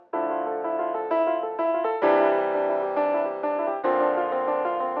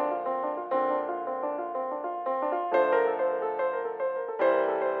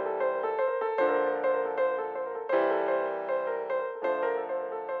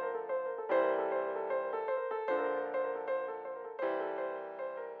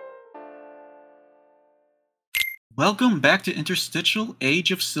Welcome back to Interstitial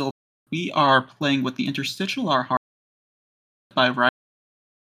Age of Silver. We are playing with the Interstitial, our heart by Riot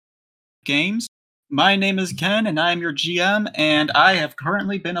Games. My name is Ken, and I am your GM, and I have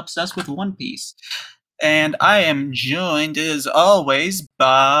currently been obsessed with One Piece. And I am joined, as always,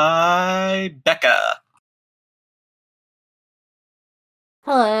 by Becca.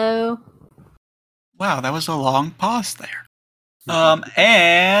 Hello. Wow, that was a long pause there.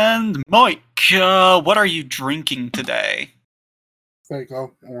 And Mike, what are you drinking today?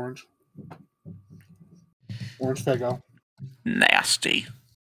 Faygo, orange. Orange Faygo. Nasty.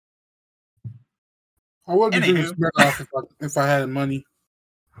 I would be drinking Smirnoff if I had money.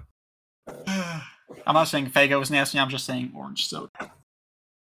 I'm not saying Faygo is nasty, I'm just saying orange soda.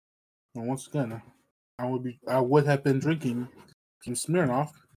 And once again, I would have been drinking some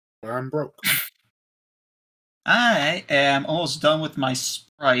Smirnoff, but I'm broke. I am almost done with my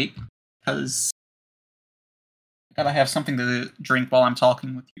Sprite, because I gotta have something to drink while I'm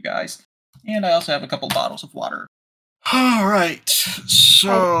talking with you guys. And I also have a couple bottles of water. Alright,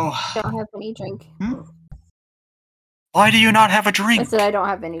 so... I don't have any drink. Why do you not have a drink? I said I don't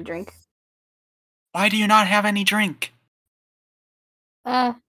have any drink. Why do you not have any drink?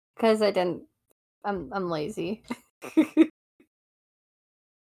 Because I didn't... I'm lazy.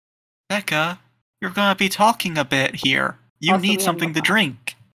 Becca, you're gonna be talking a bit here. You Also, need something to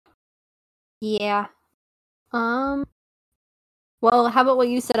drink. Yeah. Well, how about while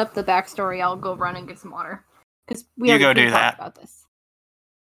you set up the backstory, I'll go run and get some water. Because we You already go do talked that. about this.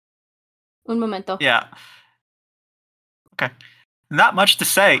 Un momento. Yeah. Okay. Not much to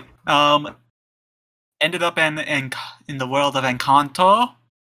say. Ended up in the world of Encanto.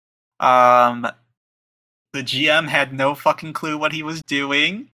 The GM had no fucking clue what he was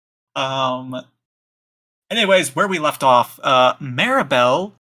doing. Anyways, where we left off,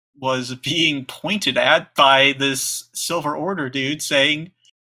 Maribel was being pointed at by this Silver Order dude saying,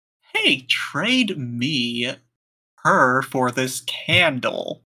 "Hey, trade me her for this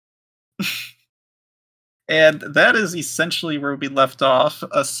candle." And that is essentially where we left off,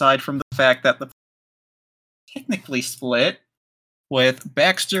 aside from the fact that the technically split, with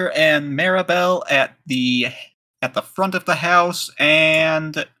Baxter and Maribel at the front of the house,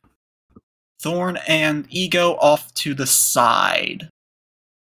 and Thorn and Ego off to the side.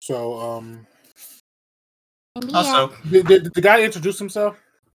 So, Also, did the guy introduce himself?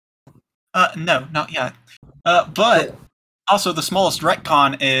 No, not yet. But also the smallest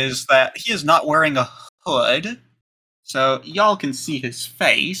retcon is that he is not wearing a hood, so y'all can see his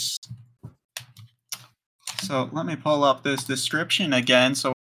face. So let me pull up this description again.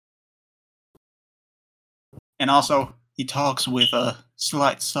 And also, he talks with a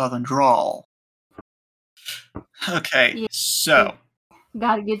slight southern drawl. Okay, Yeah. so...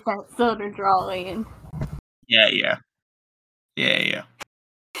 Gotta get that southern drawl in. Yeah.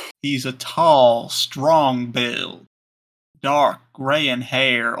 He's a tall, strong build. Dark gray in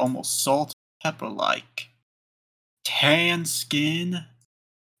hair, almost salt and pepper-like. Tan skin.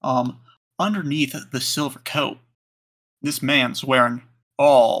 Underneath the silver coat, this man's wearing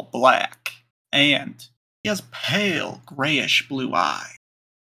all black. And he has pale, grayish blue eyes.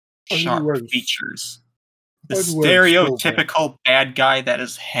 Sharp features. The stereotypical bad guy that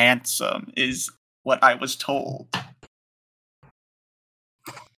is handsome is what I was told.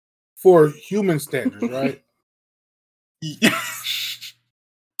 For human standards, right?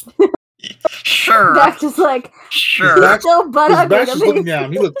 Sure. Baxter's like, sure. Baxter's looking at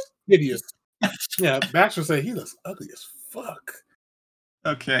him. He looks hideous. Yeah, Baxter said he looks ugly as fuck.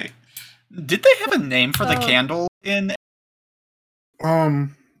 Okay. Did they have a name for the candle in?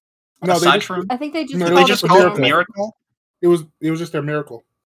 No, I think they just did they just call it Miracle? It was just their miracle.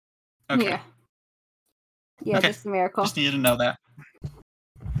 Okay. Yeah, okay. Just a miracle. Just needed to know that.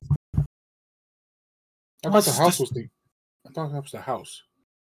 I thought the house was the house.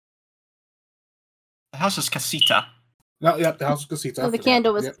 The house is Casita. No, yeah, the house was Casita. Oh, the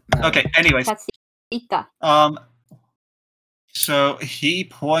candle was... Yep. Okay, anyways. Casita. So he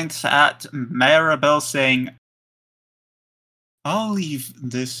points at Maribel saying, "I'll leave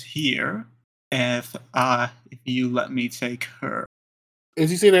this here if you let me take her."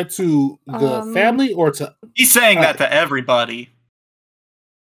 Is he saying that to the family or to... He's saying that to everybody.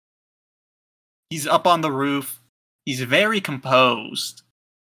 He's up on the roof. He's very composed.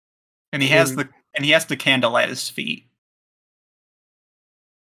 And he has the candle at his feet.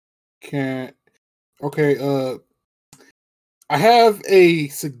 I have a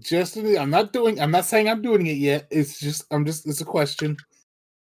suggestion. I'm not saying I'm doing it yet. It's a question.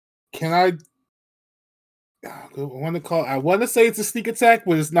 Can I want to say it's a sneak attack,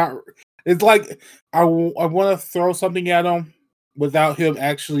 but it's not. It's like I want to throw something at him without him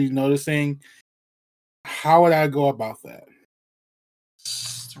actually noticing. How would I go about that?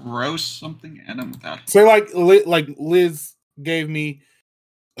 Throw something at him without. So like Liz gave me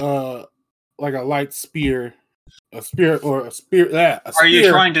like a light spear, a spear. Are you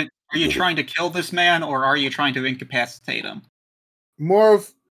trying to kill this man, or are you trying to incapacitate him? More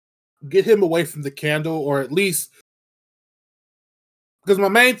of get him away from the candle, or at least because my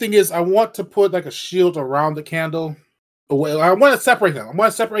main thing is I want to put like a shield around the candle. I want to separate him. I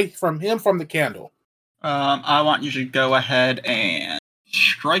want to separate him from the candle. I want you to go ahead and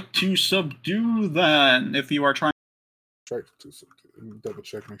strike to subdue. Then, if you are trying. Strike to subdue. Let me double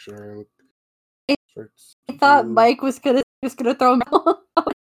check, make sure I look. I thought Mike was gonna throw him out.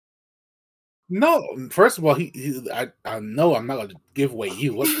 No, first of all, I know I'm not going to give away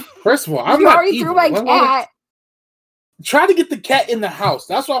you. First of all, I'm you not already evil. threw my cat. Try to get the cat in the house.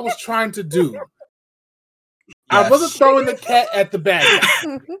 That's what I was trying to do. Yes. I wasn't throwing the cat at the bad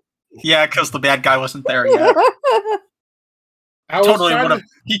guy. Yeah, because the bad guy wasn't there yet.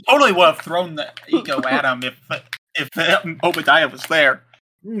 He totally would have thrown the ego at him if Obadiah was there.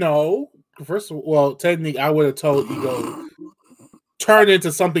 No. First of all, well, technically, I would have told Ego, turn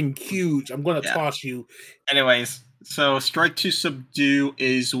into something huge. I'm going to toss you. Anyways, so strike to subdue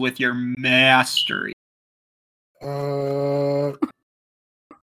is with your mastery. Because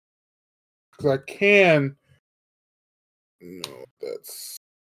I can. No, that's.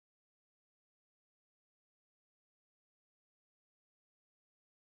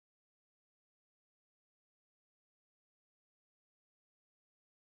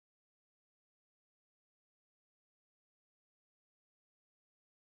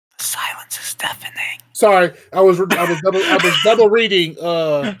 Silence is deafening. Sorry, I was double reading.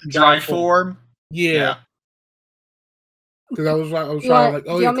 Dry form. Yeah. Because I was trying like,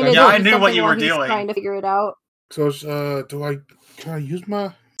 I knew what you were doing. Trying to figure it out. So can I use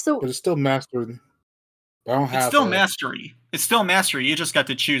my? But it's still mastery. I don't have. It's still mastery. It's still mastery. You just got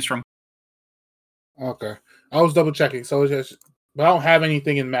to choose from. Okay, I was double checking. So it's just, but I don't have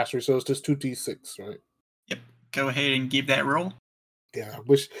anything in mastery, so it's just 2d6, right? Yep. Go ahead and give that roll. Yeah, I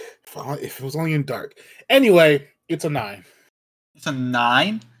wish if it was only in dark. Anyway, it's a 9. It's a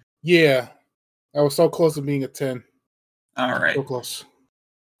 9? Yeah. I was so close to being a 10. Alright. So close.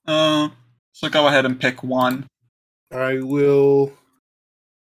 So go ahead and pick one. I will.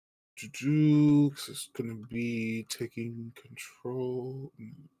 It's gonna be taking control.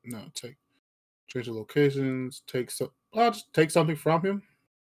 No, change the locations. I'll just take something from him.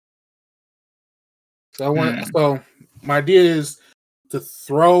 So I want. So my idea is to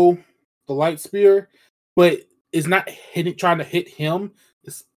throw the light spear, but it's not trying to hit him.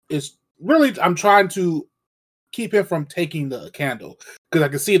 It's really I'm trying to keep him from taking the candle because I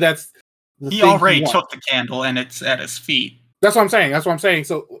can see that's he already took the candle and it's at his feet. That's what I'm saying.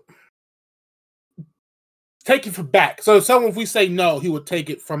 So take it from back. So if we say no, he would take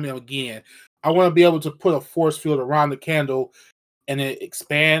it from him again. I want to be able to put a force field around the candle and it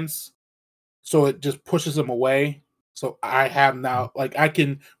expands. So it just pushes him away. So I have now, like, I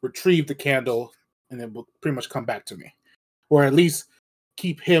can retrieve the candle and it will pretty much come back to me. Or at least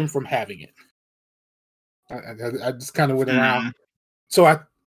keep him from having it. I just kind of went around. So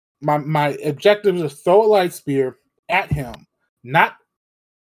my objective is to throw a light spear at him. Not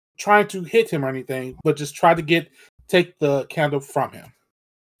trying to hit him or anything, but just try to take the candle from him.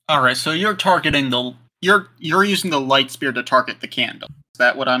 Alright, so you're targeting you're using the light spear to target the candle. Is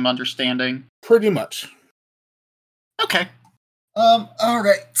that what I'm understanding? Pretty much. Okay.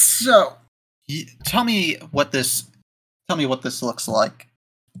 Alright, so tell me what this looks like.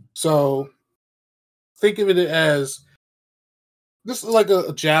 So think of it as this is like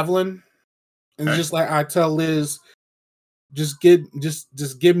a javelin. And just like I tell Liz, just give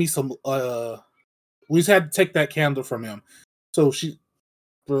me some we just had to take that candle from him. So she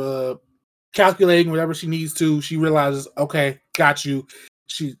calculating whatever she needs to, she realizes, okay, got you.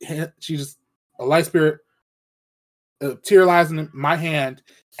 She just a light spirit materializing in my hand,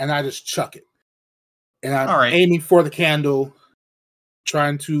 and I just chuck it. And I'm aiming for the candle,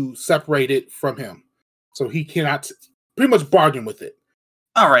 trying to separate it from him. So he cannot pretty much bargain with it.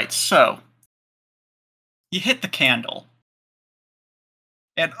 Alright, so you hit the candle.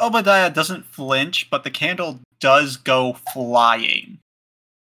 And Obadiah doesn't flinch, but the candle does go flying.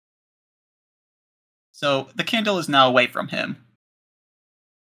 So the candle is now away from him.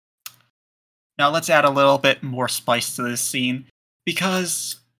 Now let's add a little bit more spice to this scene,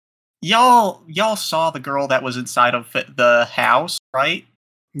 because y'all saw the girl that was inside of the house, right?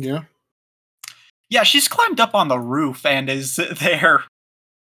 Yeah. Yeah, she's climbed up on the roof and is there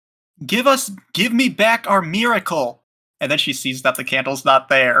give me back our miracle. And then she sees that the candle's not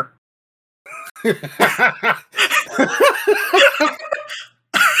there.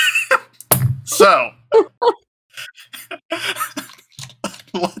 So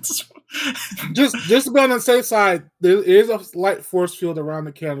let's just go on the safe side. There is a light force field around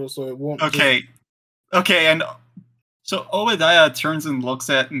the candle, so it won't. Okay, and so Obadiah turns and looks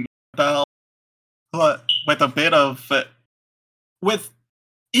at Bell with a bit of with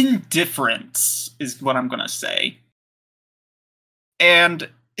indifference, is what I'm gonna say, and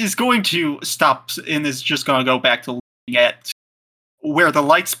is going to stop and is just gonna go back to looking at where the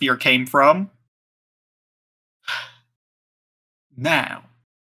light spear came from. Now,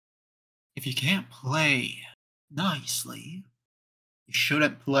 if you can't play nicely, you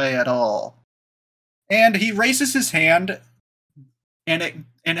shouldn't play at all. And he raises his hand, and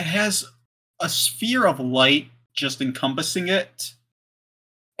it has a sphere of light just encompassing it.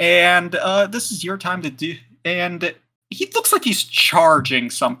 And this is your time to do. And he looks like he's charging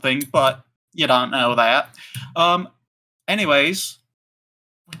something, but you don't know that. Anyways,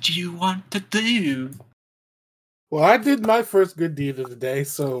 what do you want to do? Well, I did my first good deed of the day,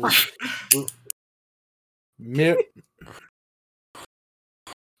 so so we're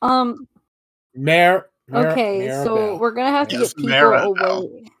gonna have to get people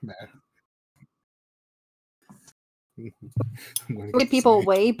away. Get people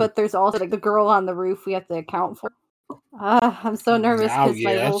away, but there's also like the girl on the roof we have to account for. I'm so nervous because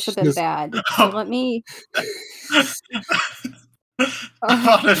my rolls have been bad. So let me. I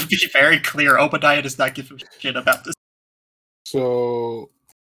want to be very clear. Obadiah does not give a shit about this. So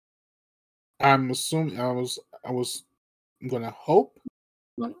I'm assuming I was gonna hope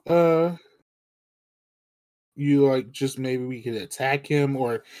you like just maybe we could attack him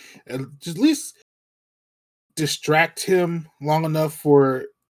or just at least distract him long enough for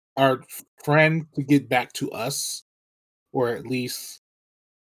our friend to get back to us, or at least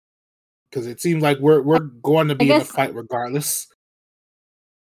because it seems like we're going to be in a fight regardless.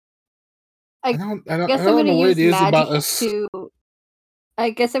 I don't know what it is about us. I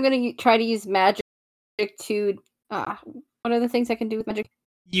guess I'm going to try to use magic to. What are the things I can do with magic?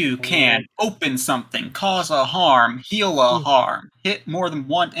 You can open something, cause a harm, heal a harm, hit more than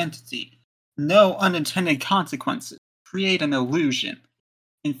one entity, no unintended consequences, create an illusion,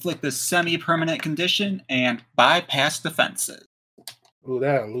 inflict a semi-permanent condition, and bypass defenses. Oh,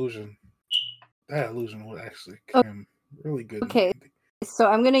 that illusion would actually come really good. Okay, so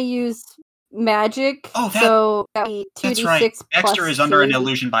I'm going to use magic. Oh, that's right. Dexter is under an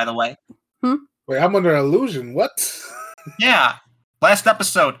illusion, by the way. Wait, I'm under an illusion? What? Yeah. Last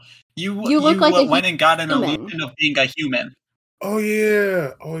episode, you look like went and got an illusion of being a human. Oh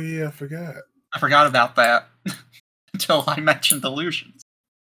yeah, I forgot. I forgot about that until I mentioned illusions.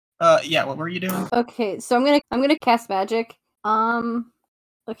 Yeah, what were you doing? Okay, so I'm gonna cast magic.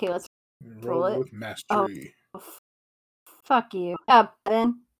 Okay, let's roll it with mastery. Oh, fuck you.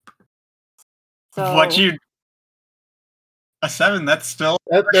 Then. So what you? A 7? That's still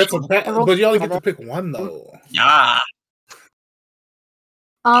that's but you only get to pick one though. Yeah.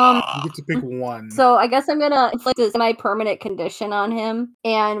 You get to pick one. So I guess I'm gonna inflict a semi-permanent condition on him,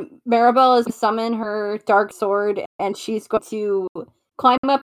 and Maribel is going to summon her dark sword, and she's going to climb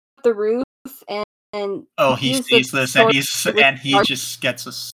up the roof and he sees this, and he just gets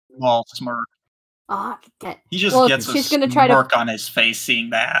a small smirk. He just gets a smirk on his face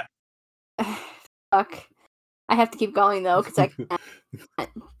seeing that. Fuck. I have to keep going though, because I can't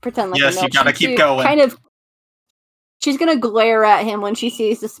pretend like I know. Yes, you gotta keep going. She's gonna glare at him when she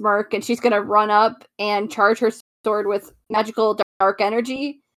sees the smirk, and she's gonna run up and charge her sword with magical dark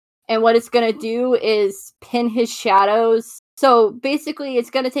energy. And what it's gonna do is pin his shadows. So basically, it's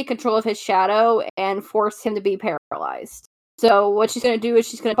gonna take control of his shadow and force him to be paralyzed. So what she's gonna do is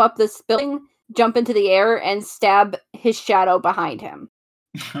she's gonna up this building, jump into the air, and stab his shadow behind him.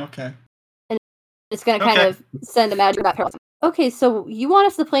 Okay. And it's gonna kind of send a magic that paralyzes him. Okay, so you want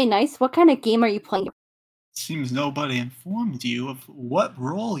us to play nice? What kind of game are you playing? Seems nobody informed you of what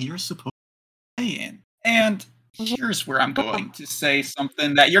role you're supposed to play in. And here's where I'm going to say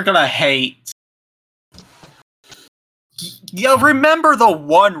something that you're gonna hate. You remember the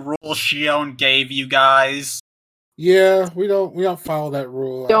one rule Shion gave you guys? Yeah, we don't follow that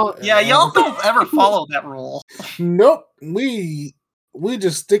rule. Y'all don't ever follow that rule. Nope. We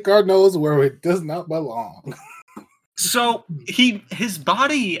just stick our nose where it does not belong. So his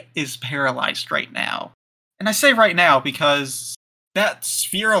body is paralyzed right now. And I say right now because that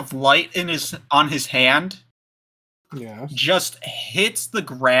sphere of light on his hand just hits the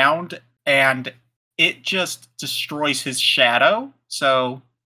ground and it just destroys his shadow. So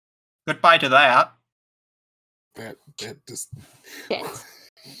goodbye to that. That just. Shit.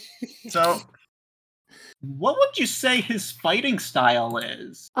 So, what would you say his fighting style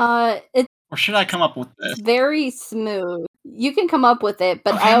is? It's Or should I come up with this? very smooth. You can come up with it,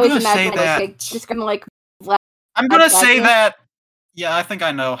 but Okay, I I'm always gonna say imagine like just kind of like. I'm gonna say Jacket. that. Yeah, I think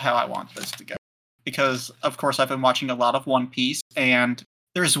I know how I want this to go. Because, of course, I've been watching a lot of One Piece, and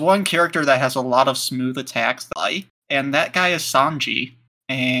there's one character that has a lot of smooth attacks that I like, and that guy is Sanji.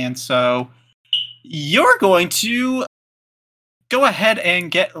 And so, you're going to go ahead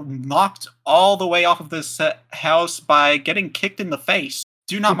and get knocked all the way off of this house by getting kicked in the face.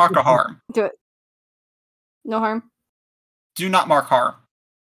 Do not mark a harm. Do it. No harm. Do not mark harm.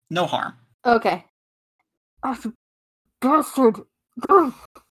 No harm. Okay. Oh, bastard.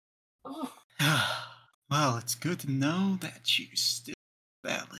 Well, it's good to know that you still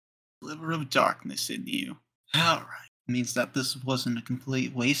have that sliver of darkness in you. Alright. Means that this wasn't a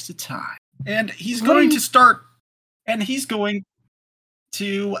complete waste of time. And he's going to start... And he's going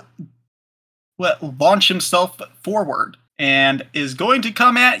to launch himself forward. And is going to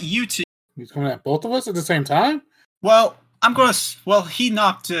come at you two. He's coming at both of us at the same time? Well, he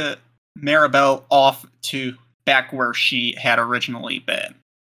knocked Maribel off to back where she had originally been.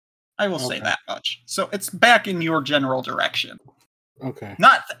 I will say that much. So it's back in your general direction. Okay.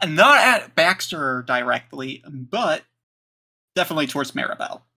 Not at Baxter directly, but definitely towards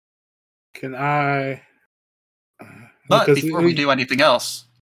Maribel. Can I... But before we do anything else,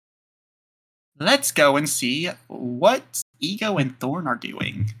 let's go and see what Ego and Thorn are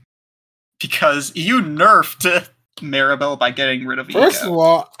doing. Because you nerfed Maribel by getting rid of Ego. First of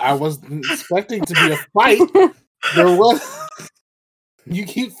all, I was expecting to be a fight. There was... You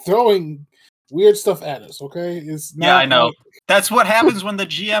keep throwing weird stuff at us, okay? It's not. Yeah, I know. That's what happens when the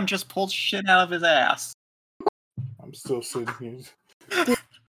GM just pulls shit out of his ass. I'm still sitting here.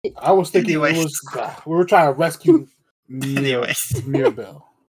 I was thinking we were trying to rescue Mirabelle.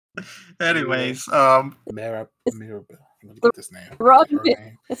 Anyways, Mirabelle. I'm gonna get this name.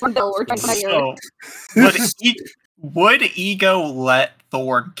 It's Bill. We're trying to so, would Ego let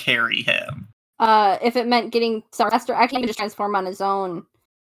Thorn carry him? If it meant getting faster, I can just transform on his own.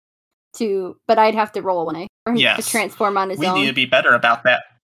 But I'd have to roll one for him to transform on his own. We need to be better about that.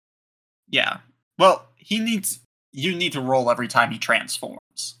 Yeah. Well, you need to roll every time he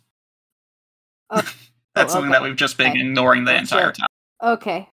transforms. That's something that we've just been ignoring the entire time.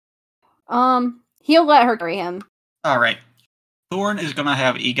 Okay. He'll let her carry him. Alright. Thorn is gonna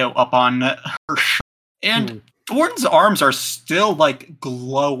have Ego up on her shoulder. And Thorn's arms are still,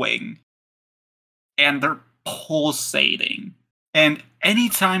 glowing. And they're pulsating. And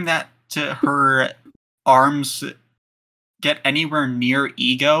anytime that her arms get anywhere near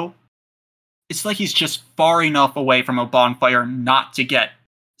Ego, it's like he's just far enough away from a bonfire not to get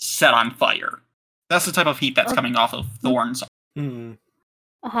set on fire. That's the type of heat that's coming off of Thorn's arms.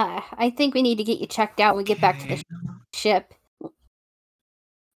 I think we need to get you checked out when we get back to the ship.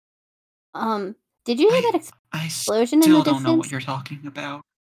 Did you hear that explosion in the distance? I still don't know what you're talking about.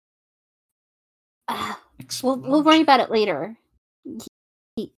 We'll worry about it later.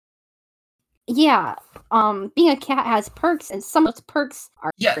 Yeah, being a cat has perks, and some of those perks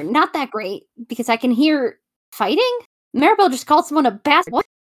are not that great, because I can hear fighting? Maribel just called someone a bastard. What?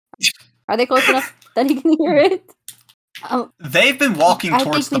 Are they close enough that he can hear it? They've been walking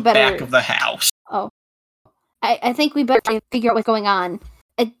towards the back of the house. Oh. I think we better try to figure out what's going on.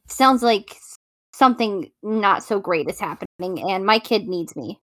 It sounds like something not so great is happening, and my kid needs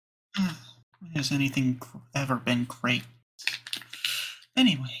me. Has anything ever been great?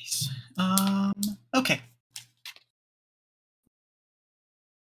 Anyways, okay.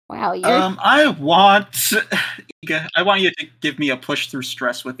 Wow, you're... I want you to give me a push through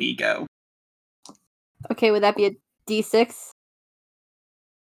stress with Ego. Okay, would that be a D6?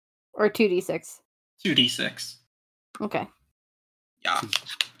 Or 2D6? 2D6. Okay. Yeah.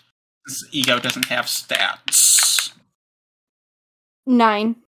 This Ego doesn't have stats.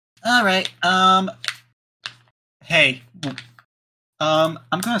 9. Alright, hey, I'm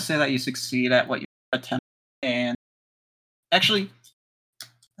gonna say that you succeed at what you attempt, and actually,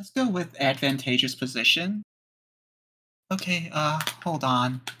 let's go with advantageous position. Okay, hold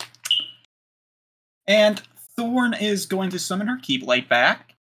on. And Thorn is going to summon her Keyblade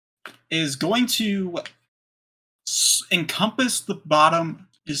back, is going to encompass the bottom,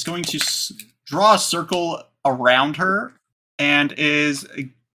 is going to draw a circle around her, and it's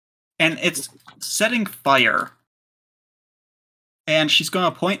setting fire. And she's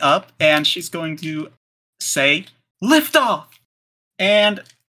going to point up, and she's going to say, "Lift off!" And,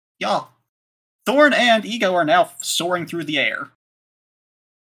 y'all, Thorn and Ego are now soaring through the air.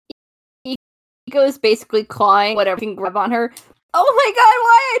 is basically clawing whatever can grab on her. Oh my god,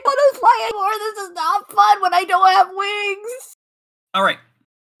 why I don't want to fly anymore? This is not fun when I don't have wings. All right.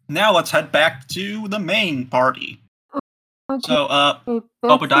 Now let's head back to the main party. Okay. So,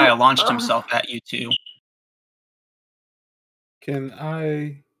 Obadiah launched himself at you two. Can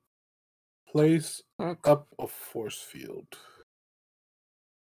I place up a force field?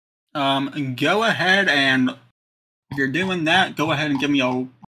 Go ahead and if you're doing that, go ahead and give me a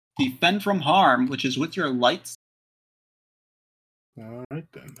defend from harm, which is with your lights. All right,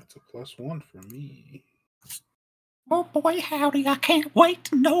 then. That's a +1 for me. Oh boy, howdy, I can't wait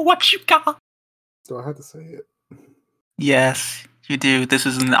to know what you got. Do I have to say it? Yes, you do. This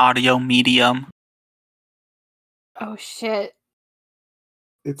is an audio medium. Oh shit.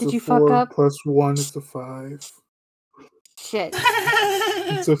 It's Did a you 4 fuck up? +1 is a 5. Shit.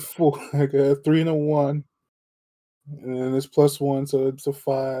 It's a 4. I got a 3 and a 1. And then it's +1, so it's a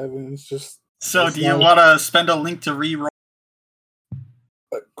 5, and it's just. So, do you want to spend a link to reroll?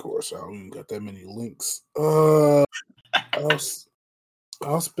 Of course, I don't even got that many links. I'll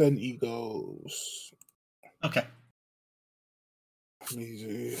spend egos. Okay.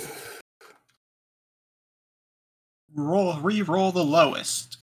 Easy. Reroll the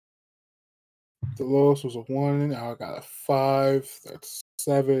lowest. The lowest was a 1. Now I got a 5. That's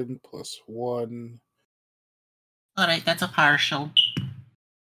 7 +1. Alright, that's a partial.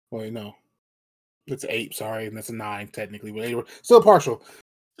 Wait, no. It's 8, sorry, and that's a 9 technically, but anyway, still partial.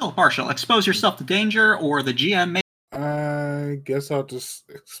 Still partial. Expose yourself to danger, or the GM may. I guess I'll just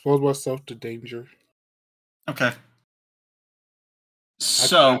expose myself to danger. Okay.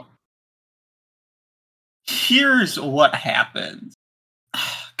 So, here's what happens.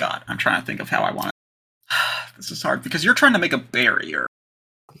 God, I'm trying to think of how I want to. This is hard because you're trying to make a barrier.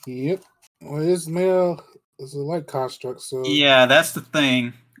 Yep. Well, it's a light construct, so. Yeah, that's the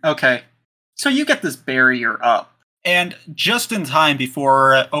thing. Okay. So you get this barrier up, and just in time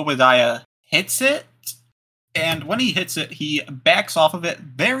before Obadiah hits it, and when he hits it, he backs off of it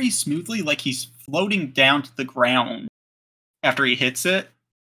very smoothly, like he's floating down to the ground after he hits it.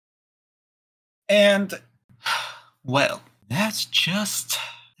 And, well, that's just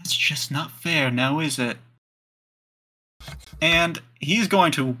not fair now, is it? And he's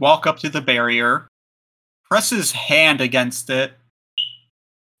going to walk up to the barrier, press his hand against it,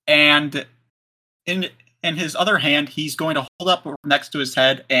 and in his other hand, he's going to hold up next to his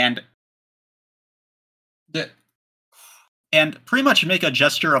head and pretty much make a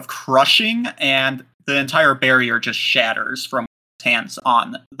gesture of crushing, and the entire barrier just shatters from his hands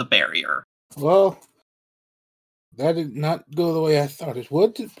on the barrier. Well, that did not go the way I thought it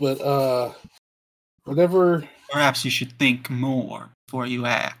would, but whatever. Perhaps you should think more before you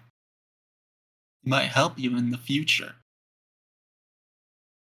act. It might help you in the future.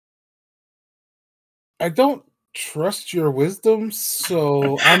 I don't trust your wisdom,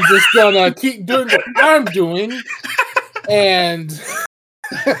 so I'm just gonna keep doing what I'm doing, and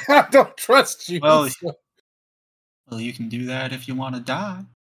I don't trust you. Well, you can do that if you want to die.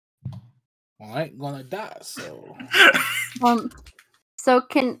 Well, I ain't gonna die, so. So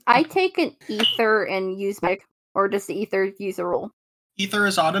can I take an ether and use magic, or does the ether use a roll? Ether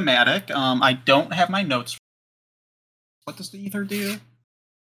is automatic. I don't have my notes. What does the ether do?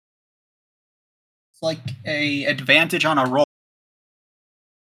 It's like a advantage on a roll.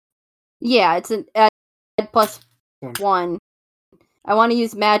 Yeah, it's an +1. I want to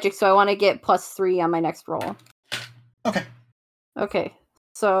use magic, so I want to get +3 on my next roll. Okay. Okay,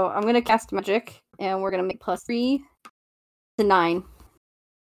 so I'm gonna cast magic, and we're gonna make +3 to 9.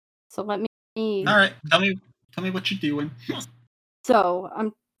 So let me. All right. Tell me what you're doing. So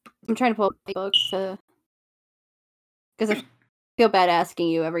I'm trying to pull up the books because I feel bad asking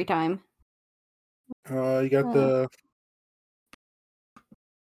you every time. You got the.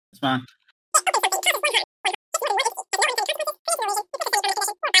 It's fine.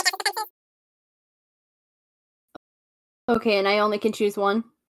 Okay, and I only can choose one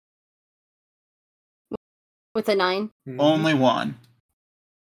with a 9. Only one.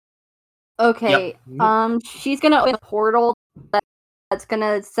 Okay. Yep. She's gonna open a portal that's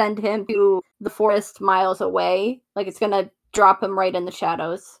gonna send him to the forest miles away. Like it's gonna drop him right in the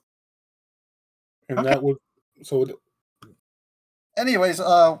shadows. And Okay. that would. So. Anyways,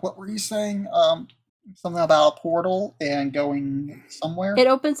 what were you saying? Something about a portal and going somewhere? It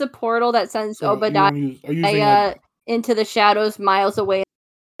opens a portal that sends Obadiah into the shadows miles away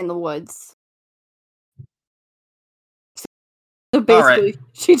in the woods. So basically,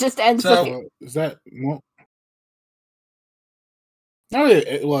 she just ends the... Is that... Well,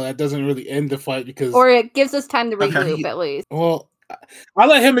 that doesn't really end the fight because... Or it gives us time to regroup, at least. Well, I'll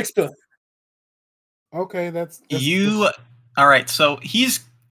let him explain. Okay, that's all right. So he's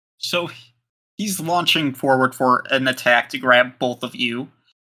launching forward for an attack to grab both of you,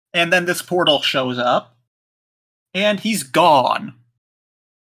 and then this portal shows up, and he's gone.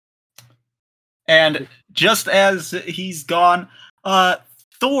 And just as he's gone,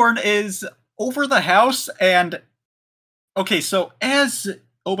 Thorn is over the house, and okay, so as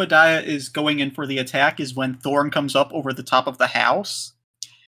Obadiah is going in for the attack is when Thorn comes up over the top of the house,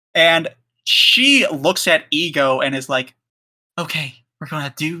 and she looks at Ego and is like, okay, we're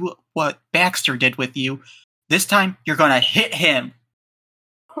gonna do what Baxter did with you. This time, you're gonna hit him.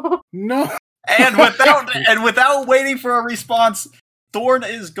 No. And without waiting for a response, Thorn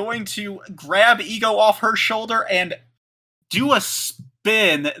is going to grab Ego off her shoulder and do a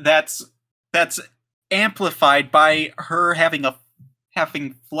spin that's amplified by her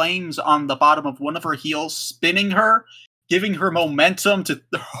having flames on the bottom of one of her heels, spinning her, giving her momentum to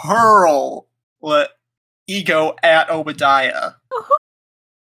hurl Ego at Obadiah.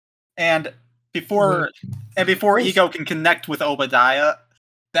 And before Ego can connect with Obadiah,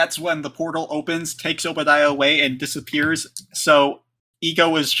 that's when the portal opens, takes Obadiah away, and disappears. So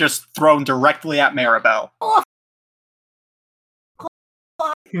Ego is just thrown directly at Maribel.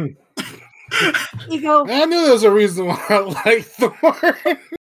 Ego. I knew there was a reason why I like Thorn.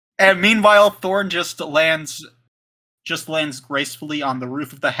 And meanwhile, Thorn just lands gracefully on the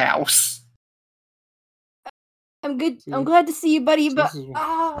roof of the house. I'm good. I'm glad to see you, buddy. But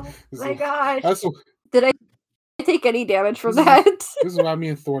oh my gosh, did I take any damage from that? This is why me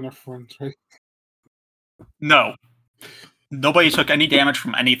and Thorn are friends, right? No, nobody took any damage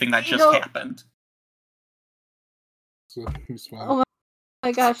from anything that just happened. So, oh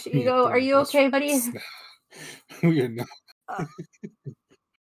my gosh, Ego, are you okay, buddy? We are not.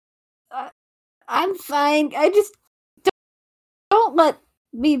 I'm fine. I just don't let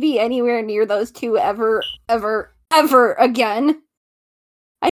me be anywhere near those two ever again.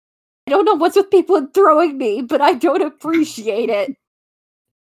 I don't know what's with people throwing me, but I don't appreciate it.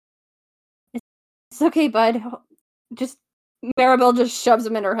 It's okay, bud. Just Maribel just shoves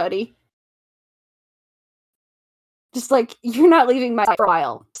him in her hoodie. Just like, you're not leaving my for a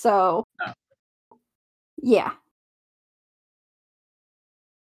while, so no. Yeah.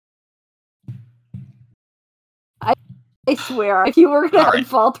 I swear, if you were gonna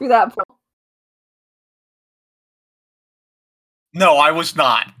fall through that portal. No, I was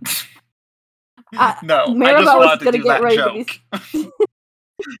not. No, Maribel I just wanted was gonna to do get that ready joke.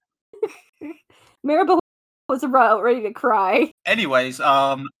 Maribel was about ready to cry. Anyways,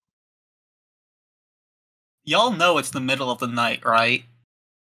 y'all know it's the middle of the night, right?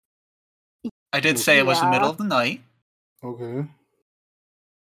 I did say it was the middle of the night. Okay.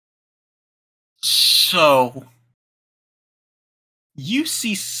 So, you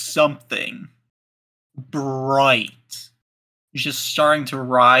see something bright just starting to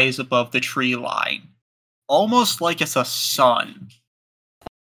rise above the tree line. Almost like it's a sun.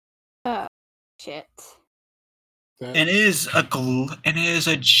 Oh, shit. And it is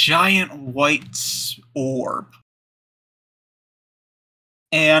a giant white orb.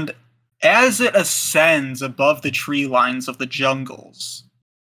 And as it ascends above the tree lines of the jungles,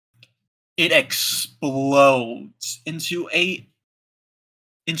 it explodes into a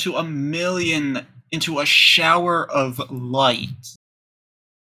shower of light.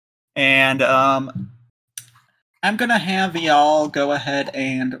 And I'm gonna have y'all go ahead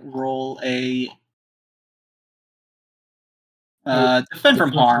and roll a defend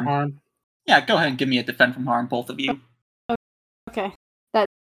from harm. Yeah, go ahead and give me a defend from harm, both of you. Okay.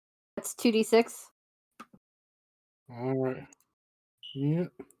 That's 2d6. Alright. Yeah.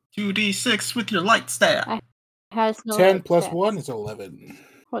 2d6 with your light staff. Has no 10 plus stats. 1 is 11.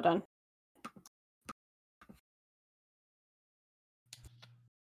 Hold on.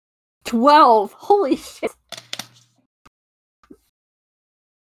 12. Holy shit.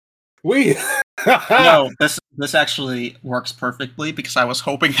 No, this actually works perfectly because I was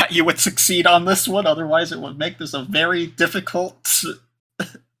hoping that you would succeed on this one. Otherwise, it would make this a very difficult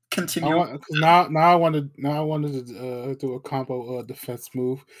continue. Now I wanted to do a combo defense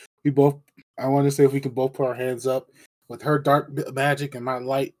move. I want to say if we could both put our hands up with her dark magic and my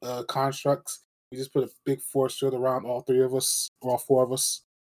light constructs. We just put a big force field around all three of us, or all four of us.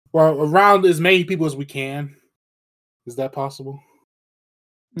 Well, around as many people as we can. Is that possible?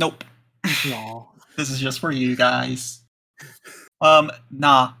 Nope. No. This is just for you guys.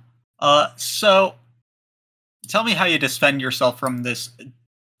 Nah. So tell me how you defend yourself from this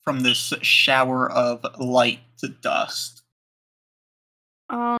shower of light to dust.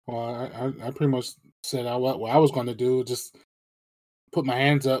 Well, I pretty much said what I was going to do. Just put my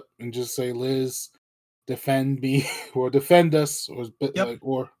hands up and just say, Liz, defend me or defend us, Yep.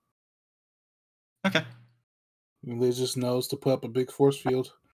 or Okay. Liz just knows to put up a big force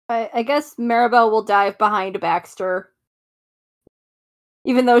field. I guess Maribel will dive behind Baxter.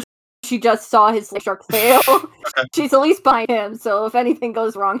 Even though she just saw his stroke fail, Okay. she's at least behind him, so if anything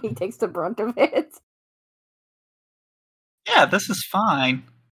goes wrong, he takes the brunt of it. Yeah, this is fine.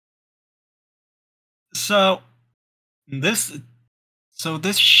 So this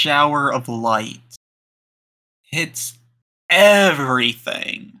shower of light hits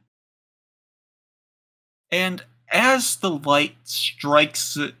everything. And as the light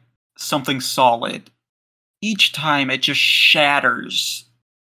strikes something solid, each time it just shatters.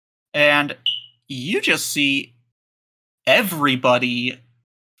 And you just see everybody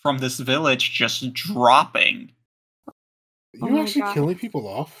from this village just dropping. Are you actually God. killing people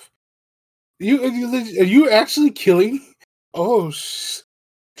off? Are you actually killing? Oh,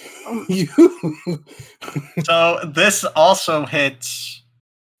 you. So this also hits.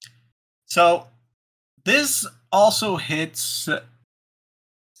 So this also hits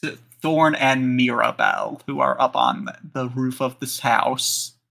Thorn and Mirabelle, who are up on the roof of this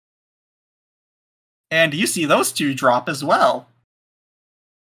house. And you see those two drop as well.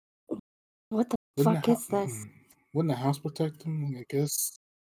 What the fuck is this? Wouldn't the house protect them? I guess.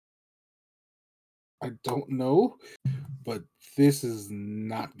 I don't know, but this is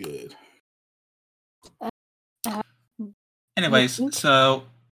not good. Anyways, so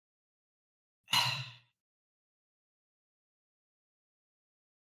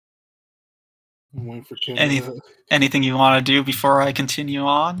I'm waiting for Ken. anything you want to do before I continue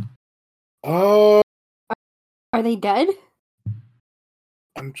on? Are they dead?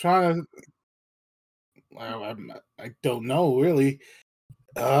 I'm trying to. I don't know really.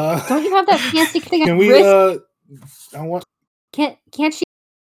 Don't you have that fancy thing? Can we? I want. Can't she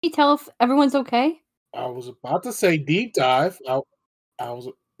tell if everyone's okay? I was about to say deep dive. I was.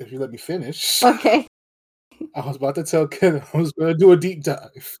 If you let me finish. Okay. I was about to tell Ken I was going to do a deep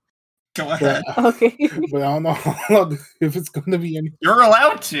dive. Go ahead. Okay. But I don't know how long, if it's going to be any. You're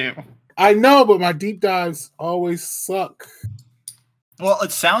allowed to. I know, but my deep dives always suck. Well,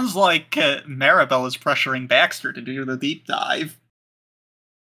 it sounds like Maribel is pressuring Baxter to do the deep dive.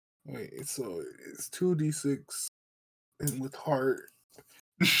 Wait, so it's 2d6 and with heart.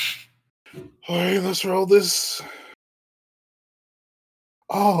 All right, let's roll this.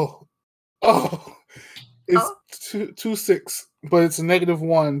 Oh, it's 2-6, but it's a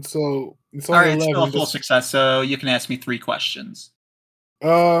 -1, so it's only All right, 11. it's still a full success, so you can ask me 3 questions.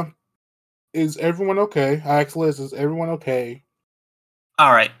 Is everyone okay? I asked Liz, is everyone okay?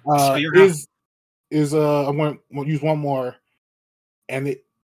 All right, so you're I'm going to use one more, and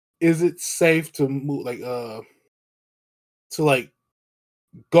is it safe to move to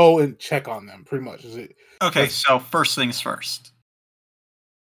go and check on them? Pretty much, is it? Okay, so first things first.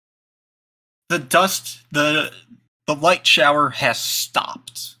 The light shower has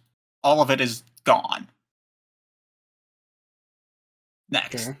stopped. All of it is gone.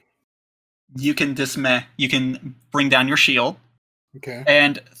 Next, Okay. you can bring down your shield. Okay.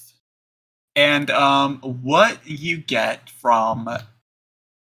 And what you get from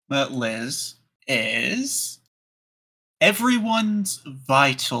Liz is everyone's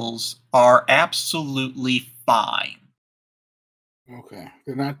vitals are absolutely fine. Okay,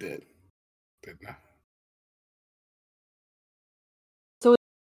 they're not dead. They're not. So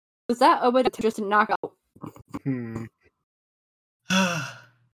was that a way to just knock out?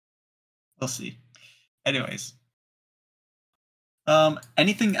 We'll see. Anyways.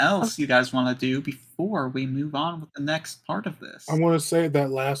 Anything else you guys want to do before we move on with the next part of this? I'm going to save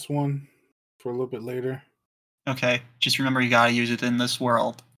that last one for a little bit later. Okay, just remember you gotta use it in this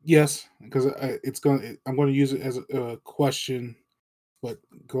world. Yes, because I'm going to use it as a question. But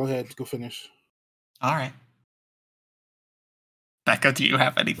go ahead, go finish. All right. Becca, do you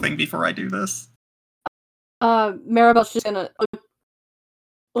have anything before I do this? Maribel's just gonna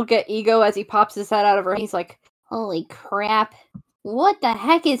look at Ego as he pops his head out of her. He's like, "Holy crap! What the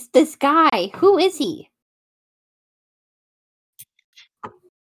heck is this guy? Who is he?"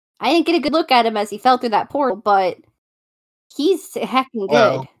 I didn't get a good look at him as he fell through that portal, but he's heckin'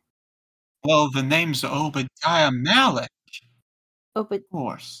 good. Well, the name's Obadiah Malik. Of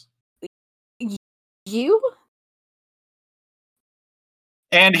course. You?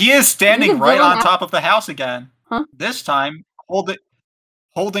 And he is standing right on top of the house again. Huh? This time,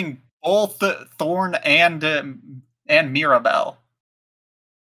 holding both Thorn and Mirabelle.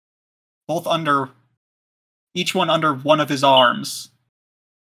 Both each one under one of his arms.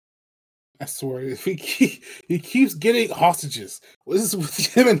 I swear, if he keeps getting hostages. What is with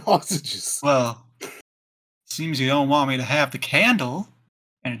him and hostages? Well, Seems you don't want me to have the candle,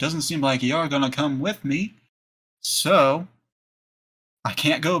 and it doesn't seem like you're gonna come with me, so I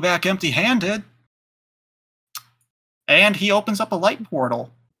can't go back empty-handed. And he opens up a light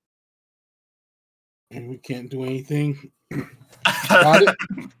portal. And we can't do anything about it.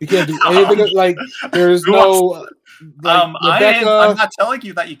 We can't do anything. Like, there's no. Rebecca, I'm not telling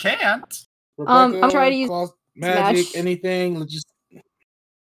you that you can't. Rebecca, I'm trying to use magic, smash. anything. Just.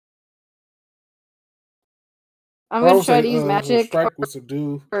 I'm gonna try to use magic. Strike with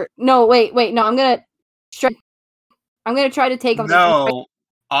subdue. No, wait. No, I'm gonna strike. I'm gonna try to take him. No,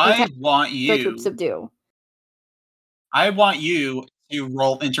 I want you. With subdue. I want you to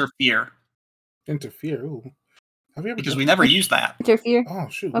roll interfere. Interfere. Ooh. Have you ever? Because we never use that. Interfere. Oh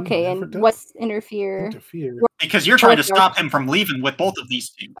shoot. Okay, and what's interfere? Interfere. Because you're trying to stop him from leaving with both of these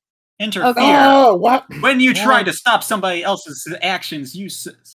two. Interfere. Okay. Oh, what? When you try to stop somebody else's actions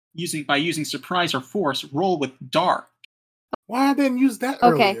using surprise or force, roll with dark. Why I didn't use that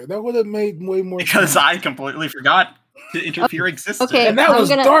earlier? That would have made way more sense. Because I completely forgot to interfere existed. Okay, and that was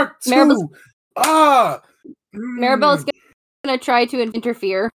dark too. Maribel's gonna try to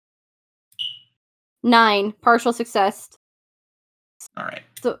interfere. 9, partial success. All right.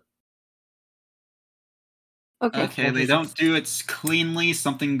 So, okay, they don't do it cleanly.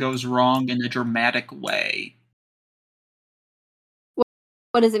 Something goes wrong in a dramatic way.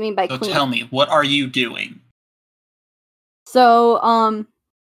 What does it mean by clean? So tell me, what are you doing? So,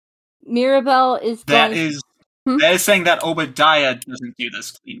 Mirabelle is that is saying that Obadiah doesn't do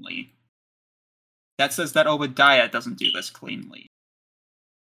this cleanly. That says that Obadiah doesn't do this cleanly.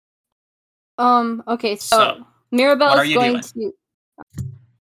 Okay, so Mirabelle is going to.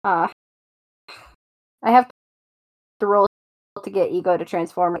 I have to roll to get Ego to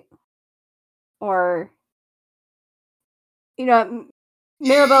transform, or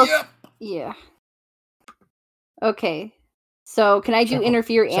Mirabelle. Yep. Yeah. Okay, so can I do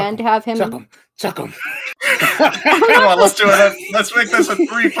interfere and have him? Chuck him. Come on, let's do it. Let's make this a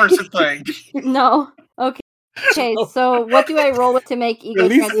 3-person thing. No. Okay. Okay, so what do I roll with to make Ego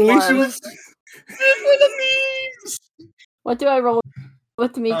transform? What do I roll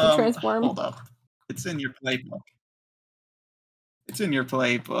with to make you transform? Hold up. It's in your playbook.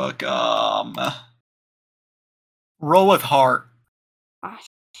 Roll with heart. Ah,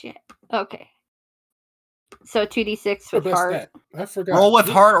 shit. Okay. So 2d6 with heart. I forgot. Roll with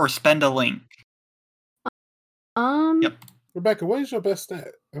heart or spend a link. Yep. Rebecca, what is your best stat?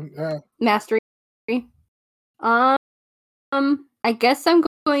 Mastery. I guess I'm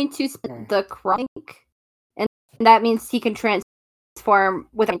going to spend the chronic, and that means he can transform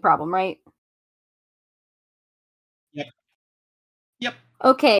with any problem, right? Yep.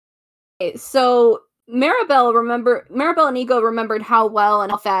 Okay. So Maribel and Ego remembered how well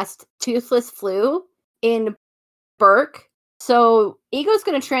and how fast Toothless flew in Burke. So Ego's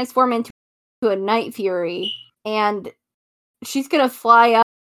going to transform into a Night Fury, and she's going to fly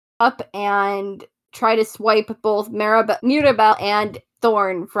up and try to swipe both Mirabelle and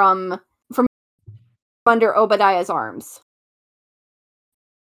Thorn from under Obadiah's arms,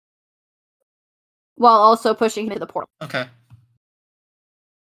 while also pushing him to the portal. Okay.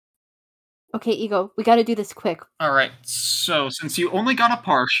 Okay, Ego, we got to do this quick. All right. So since you only got a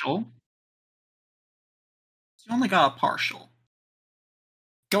partial,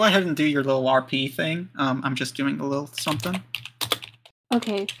 go ahead and do your little RP thing. I'm just doing a little something.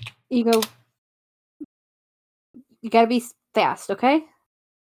 Okay, Ego, you gotta be fast, okay?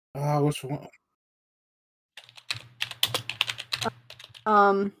 Which one?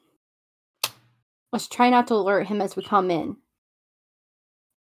 Let's try not to alert him as we come in,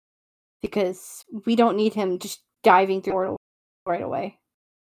 because we don't need him just diving through the portal right away.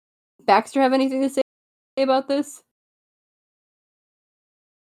 Baxter, have anything to say about this?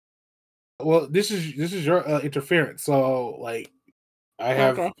 Well, this is your interference. So, like, I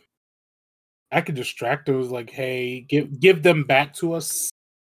have. Okay. I could distract those, like, hey, give them back to us.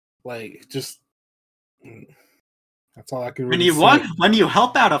 Like, just that's all I can really say. When you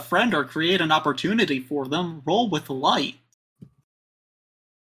help out a friend or create an opportunity for them, roll with light.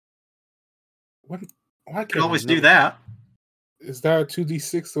 What? Why you can always do that. Is that a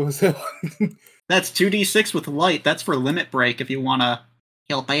 2d6 or is that? That's 2d6 with light. That's for limit break if you want to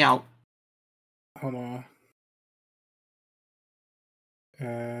help out. Hold on.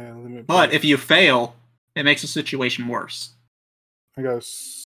 But if you fail, it makes the situation worse. I got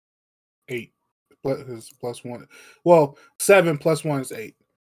 8 plus 1. Well, 7 plus 1 is 8.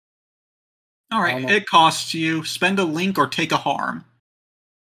 All right, it costs you. Spend a link or take a harm.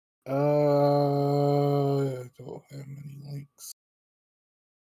 I don't have many links.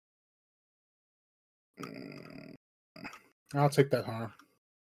 I'll take that harm.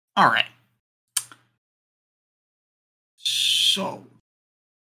 All right. So,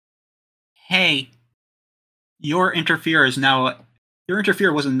 hey, your interfere was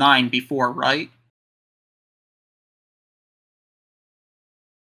a 9 before, right?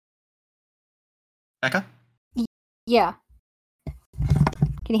 Becca? Yeah.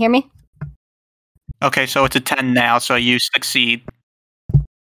 Can you hear me? Okay, so it's a 10 now, so you succeed.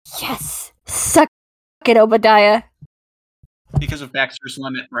 Yes! Suck it, Obadiah. Because of Baxter's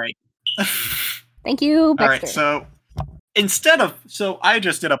limit, right? Thank you, Baxter. Alright, so I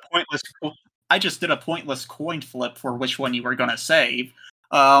just did a pointless coin flip for which one you were gonna save.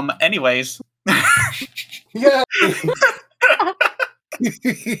 Anyways. Yeah.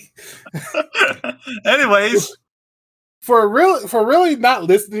 Anyways. For really not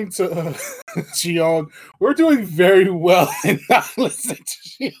listening to Xion, we're doing very well in not listening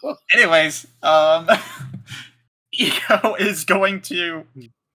to Xion. Anyways, Ego is going to.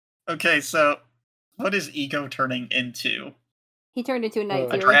 Okay, so what is Ego turning into? He turned into a Night A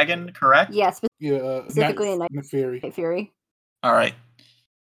Fury. dragon, correct? Yeah, Yeah, specifically a Night Fury. Alright.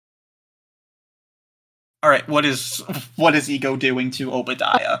 Alright, what is Ego doing to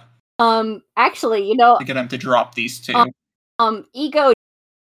Obadiah? Actually, to get him to drop these two. Ego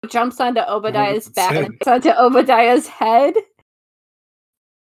jumps onto Obadiah's back and onto Obadiah's head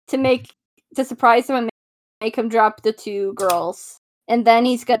to surprise him and make him drop the two girls. And then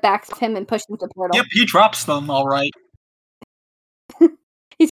he's gonna back him and push him to the portal. Yep, he drops them, alright.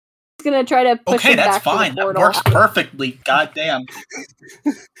 He's gonna try to push him back to the portal. That works perfectly, goddamn.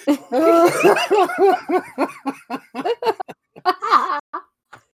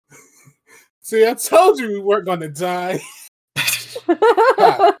 See, I told you we weren't gonna die.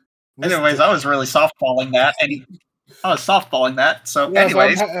 Anyways, I was really softballing that, So, yeah,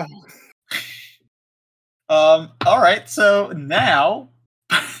 anyways, alright. So now,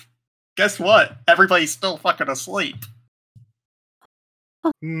 guess what? Everybody's still fucking asleep.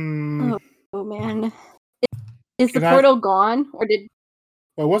 Oh man, is the portal gone, or did?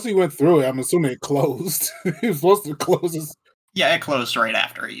 Well, once he went through it, I'm assuming it closed. He was supposed to close it. Yeah, it closed right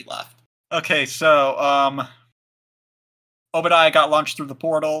after he left. Okay, so Obadiah got launched through the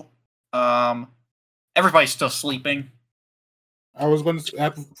portal. Everybody's still sleeping. I was going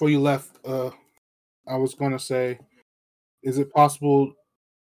to, before you left, I was going to say, is it possible?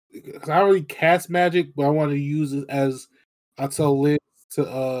 Because I already cast magic, but I want to use it as I tell Liz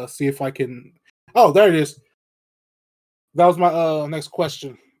to see if I can. Oh, there it is. That was my next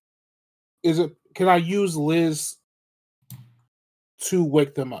question. Can I use Liz to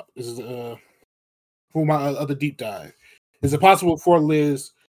wake them up? This is for my other deep dive. Is it possible for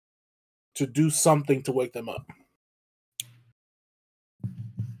Liz to do something to wake them up?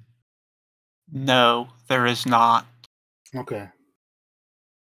 No, there is not. Okay.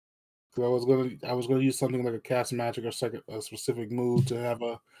 So I was gonna use something like a cast magic or a specific move to have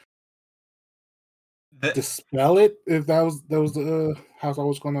dispel it. If that was how I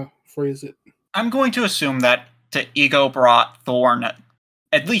was gonna phrase it. I'm going to assume that Ego brought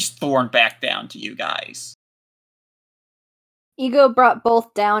at least Thorn back down to you guys. Ego brought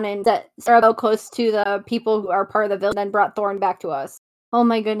both down and set Sarah close to the people who are part of the village, and then brought Thorn back to us. Oh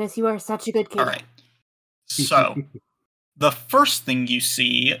my goodness, you are such a good kid. Alright. So, the first thing you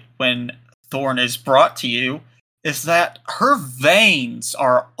see when Thorn is brought to you is that her veins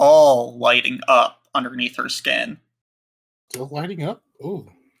are all lighting up underneath her skin. Still lighting up? Ooh.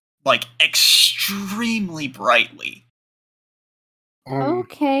 Like, extremely brightly.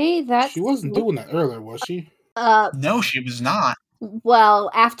 Okay, that's... She wasn't doing that earlier, was she? No, she was not.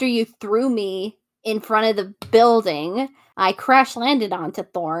 Well, after you threw me in front of the building, I crash landed onto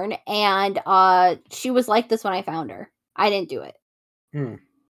Thorn, and she was like this when I found her. I didn't do it.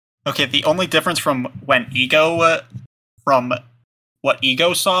 Okay, the only difference from what Ego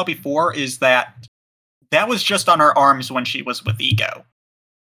saw before is that was just on her arms when she was with Ego.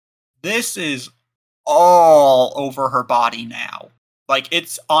 This is all over her body now. Like,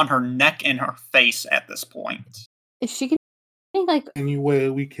 it's on her neck and her face at this point. Is she getting, like... Any way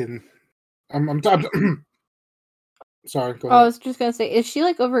we can... I'm sorry, go ahead. I was just gonna say, is she,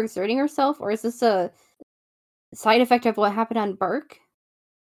 like, overexerting herself, or is this a side effect of what happened on Burke?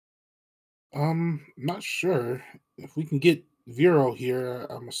 Not sure. If we can get Vero here,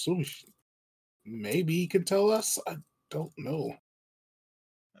 I'm assuming maybe he can tell us. I don't know.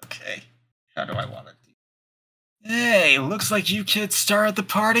 Okay, how do I want to do? Hey, looks like you kids started the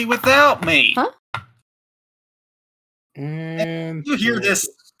party without me. Huh? And you hear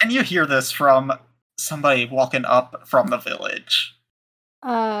this from somebody walking up from the village.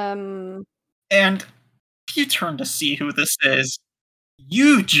 And If you turn to see who this is,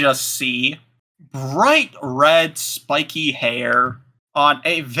 you just see bright red spiky hair on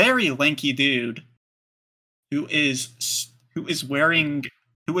a very lanky dude who is wearing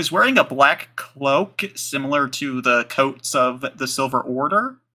a black cloak similar to the coats of the Silver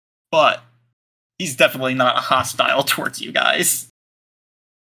Order, but he's definitely not hostile towards you guys.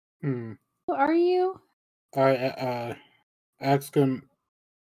 Who are you? I asked him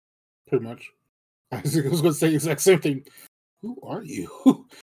pretty much. I was going to say the exact same thing. Who are you? All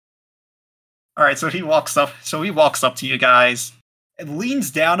right, so he walks up to you guys and leans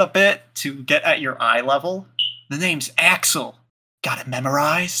down a bit to get at your eye level. The name's Axel. Got it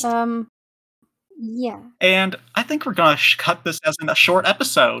memorized? Yeah. And I think we're gonna cut this as a short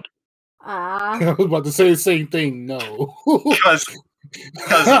episode. I was about to say the same thing. No, because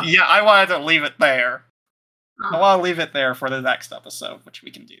yeah, I wanted to leave it there. I want to leave it there for the next episode, which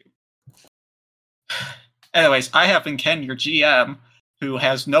we can do. Anyways, I have been Ken, your GM, who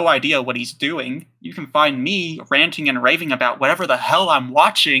has no idea what he's doing. You can find me ranting and raving about whatever the hell I'm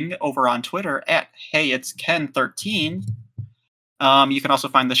watching over on Twitter at HeyIt'sKen13. You can also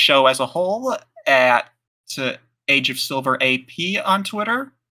find the show as a whole at Age of Silver AP on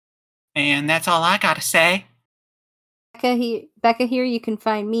Twitter. And that's all I gotta say. Becca here, you can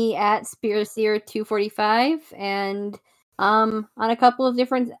find me at Spearseer245 and on a couple of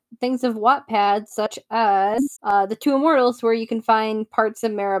different things of Wattpad, such as The Two Immortals, where you can find parts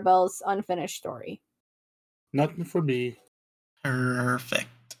of Maribel's unfinished story. Nothing for me.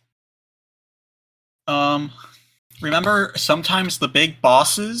 Perfect. Remember, sometimes the big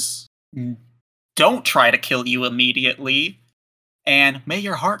bosses don't try to kill you immediately, and may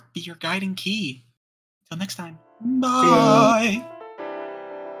your heart be your guiding key. Until next time, bye!